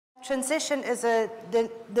Transition is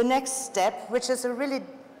the next step, which is a really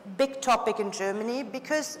big topic in Germany,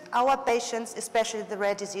 because our patients, especially the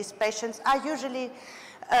rare disease patients, are usually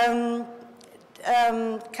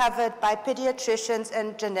covered by pediatricians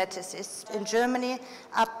and geneticists. In Germany,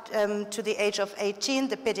 up to the age of 18,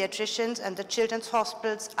 the pediatricians and the children's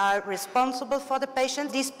hospitals are responsible for the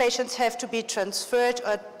patients. These patients have to be transferred,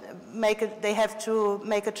 or they have to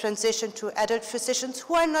make a transition to adult physicians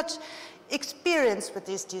who are not experienced with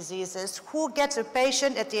these diseases, who get a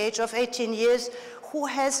patient at the age of 18 years who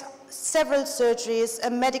has several surgeries, a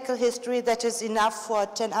medical history that is enough for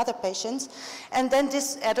 10 other patients, and then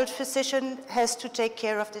this adult physician has to take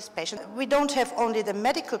care of this patient. We don't have only the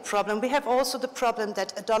medical problem, we have also the problem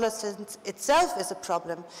that adolescence itself is a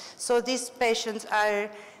problem. So these patients are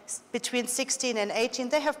between 16 and 18,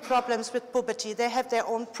 they have problems with puberty, they have their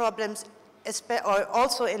own problems, or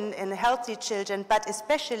also in healthy children, but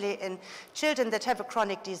especially in children that have a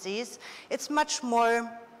chronic disease. It's much more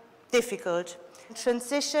difficult.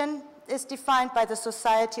 Transition is defined by the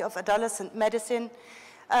Society of Adolescent Medicine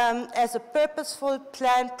as a purposeful,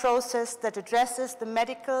 planned process that addresses the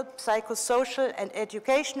medical, psychosocial, and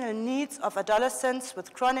educational needs of adolescents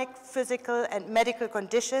with chronic physical and medical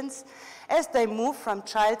conditions as they move from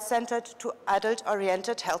child-centered to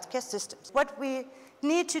adult-oriented healthcare systems. What we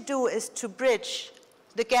need to do is to bridge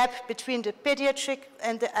the gap between the pediatric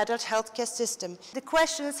and the adult healthcare system. The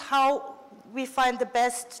question is how we find the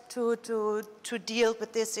best to deal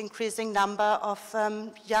with this increasing number of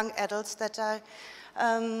young adults that are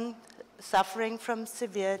suffering from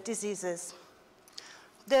severe diseases.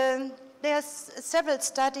 There's several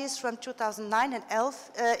studies from 2009 and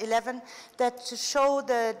 11 that show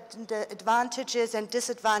the advantages and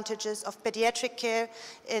disadvantages of pediatric care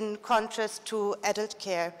in contrast to adult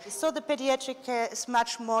care. So the pediatric care is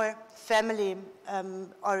much more family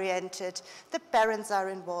oriented. The parents are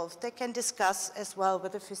involved. They can discuss as well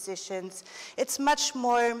with the physicians. It's much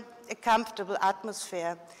more a comfortable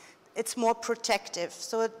atmosphere. It's more protective.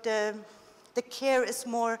 So the care is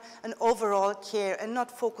more an overall care and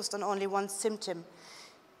not focused on only one symptom.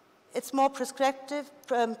 It's more prescriptive,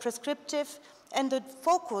 and the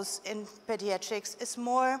focus in pediatrics is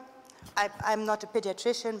more, I'm not a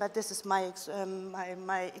pediatrician, but this is my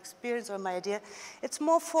experience or my idea. It's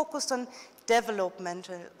more focused on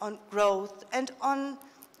developmental, on growth, and on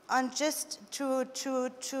just to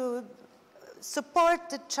support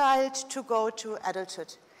the child to go to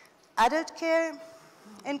adulthood. Adult care,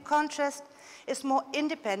 in contrast, is more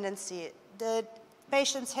independency. The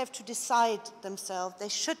patients have to decide themselves. They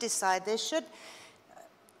should decide. They should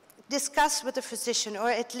discuss with the physician,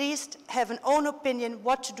 or at least have an own opinion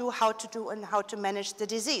what to do, and how to manage the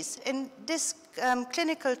disease. In these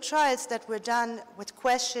clinical trials that were done with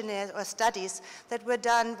questionnaires, or studies that were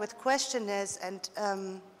done with questionnaires,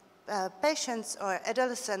 and patients or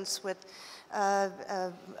adolescents with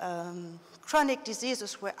chronic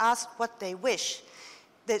diseases were asked what they wish.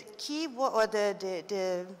 The key, or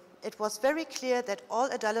it was very clear that all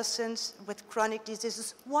adolescents with chronic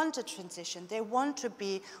diseases want a transition. They want to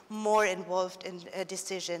be more involved in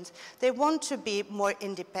decisions. They want to be more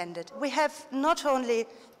independent. We have not only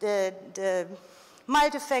the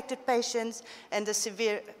mild affected patients and the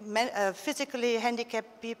severe physically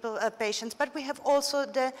handicapped patients, but we have also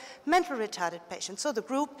the mental retarded patients. So the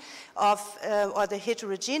group of, or the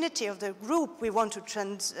heterogeneity of the group we want to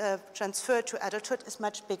transfer to adulthood is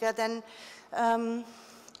much bigger than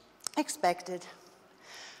expected.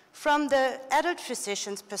 From the adult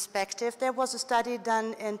physician's perspective, there was a study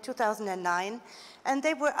done in 2009, and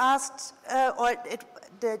they were asked,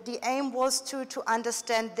 the aim was to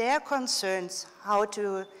understand their concerns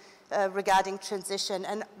regarding transition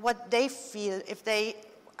and what they feel if they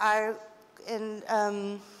are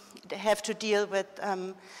have to deal with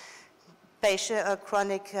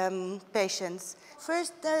chronic patients.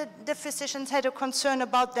 First, the physicians had a concern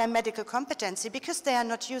about their medical competency because they are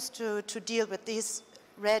not used to deal with these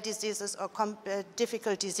rare diseases or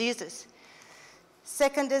difficult diseases.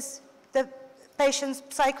 Second is the patient's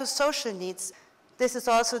psychosocial needs. This is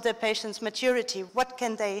also the patient's maturity. What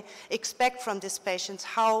can they expect from these patients?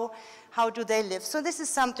 How do they live? So this is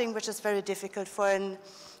something which is very difficult for an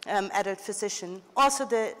adult physician. Also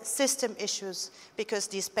the system issues, because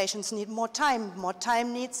these patients need more time. More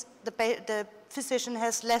time needs, the physician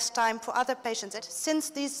has less time for other patients.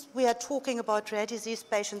 Since we are talking about rare disease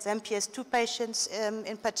patients, MPS II patients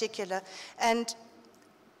in particular, and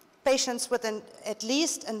patients with at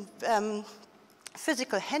least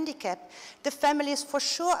physical handicap, the families for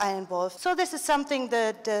sure are involved. So this is something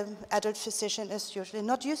that the adult physician is usually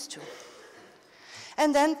not used to.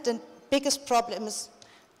 And then the biggest problem is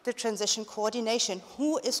the transition coordination.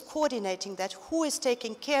 Who is coordinating that? Who is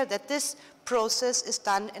taking care that this process is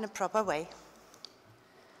done in a proper way?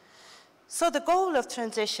 So the goal of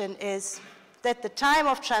transition is that the time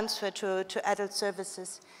of transfer to adult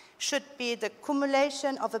services should be the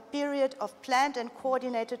accumulation of a period of planned and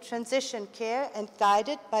coordinated transition care and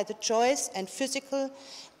guided by the choice and physical,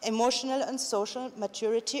 emotional and social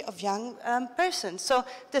maturity of young persons. So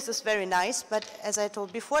this is very nice, but as I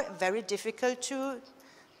told before, very difficult to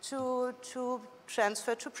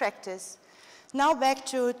transfer to practice. Now back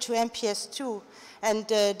to MPS II and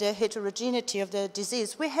the heterogeneity of the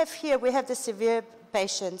disease. We have the severe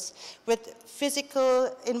patients with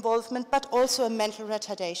physical involvement, but also a mental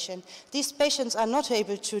retardation. These patients are not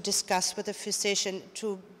able to discuss with the physician,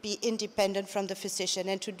 to be independent from the physician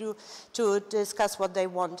and to discuss what they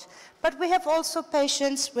want. But we have also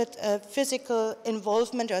patients with physical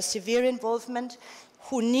involvement or severe involvement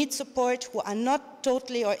who need support, who are not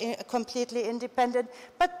totally or completely independent,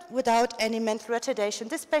 but without any mental retardation.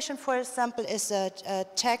 This patient, for example, is a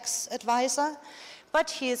tax advisor, but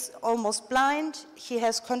he is almost blind, he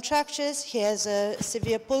has contractures, he has a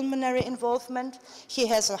severe pulmonary involvement, he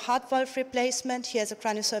has a heart valve replacement, he has a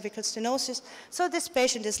craniocervical stenosis. So this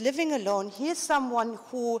patient is living alone. He is someone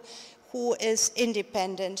who is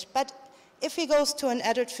independent. But if he goes to an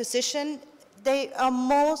adult physician, they are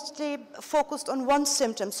mostly focused on one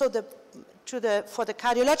symptom. So for the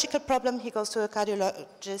cardiological problem, he goes to a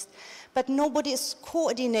cardiologist. But nobody is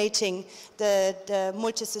coordinating the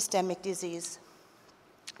multisystemic disease.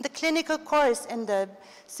 The clinical course in the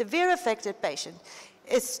severe affected patient,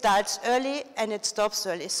 it starts early and it stops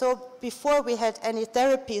early. So before we had any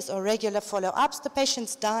therapies or regular follow-ups, the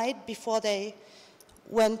patients died before they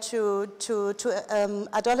went to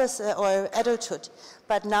adolescence or adulthood.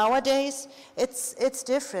 But nowadays, it's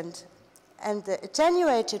different. And the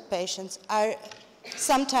attenuated patients are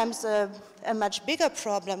sometimes a much bigger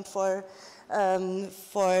problem for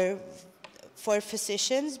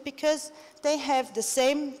physicians, because they have the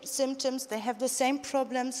same symptoms, they have the same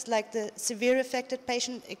problems like the severe affected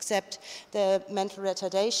patient, except the mental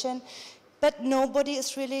retardation. But nobody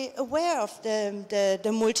is really aware of the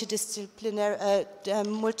multidisciplinary,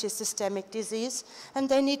 multisystemic disease, and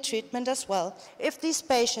they need treatment as well. If these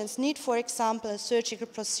patients need, for example, a surgical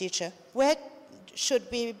procedure, where should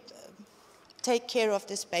we take care of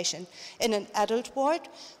this patient? In an adult ward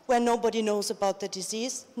where nobody knows about the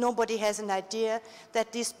disease, nobody has an idea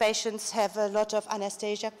that these patients have a lot of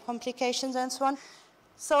anesthesia complications and so on.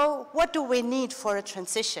 So what do we need for a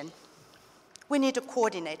transition? We need a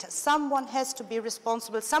coordinator. Someone has to be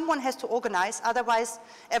responsible, someone has to organize, otherwise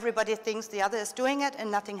everybody thinks the other is doing it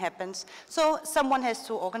and nothing happens. So someone has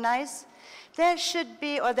to organize. There should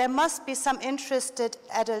be, or there must be, some interested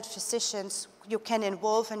adult physicians you can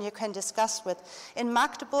involve and you can discuss with. In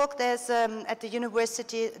Magdeburg, there's at the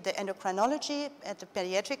university, the endocrinology, at the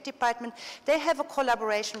pediatric department, they have a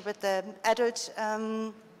collaboration with the adult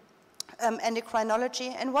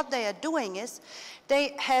endocrinology, and what they are doing is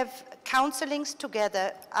they have counselings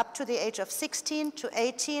together up to the age of 16 to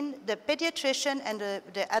 18, the pediatrician and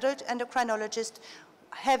the adult endocrinologist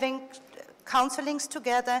having counselings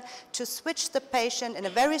together to switch the patient in a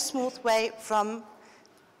very smooth way from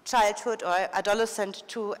childhood or adolescent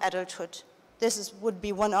to adulthood. This would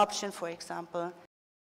be one option, for example.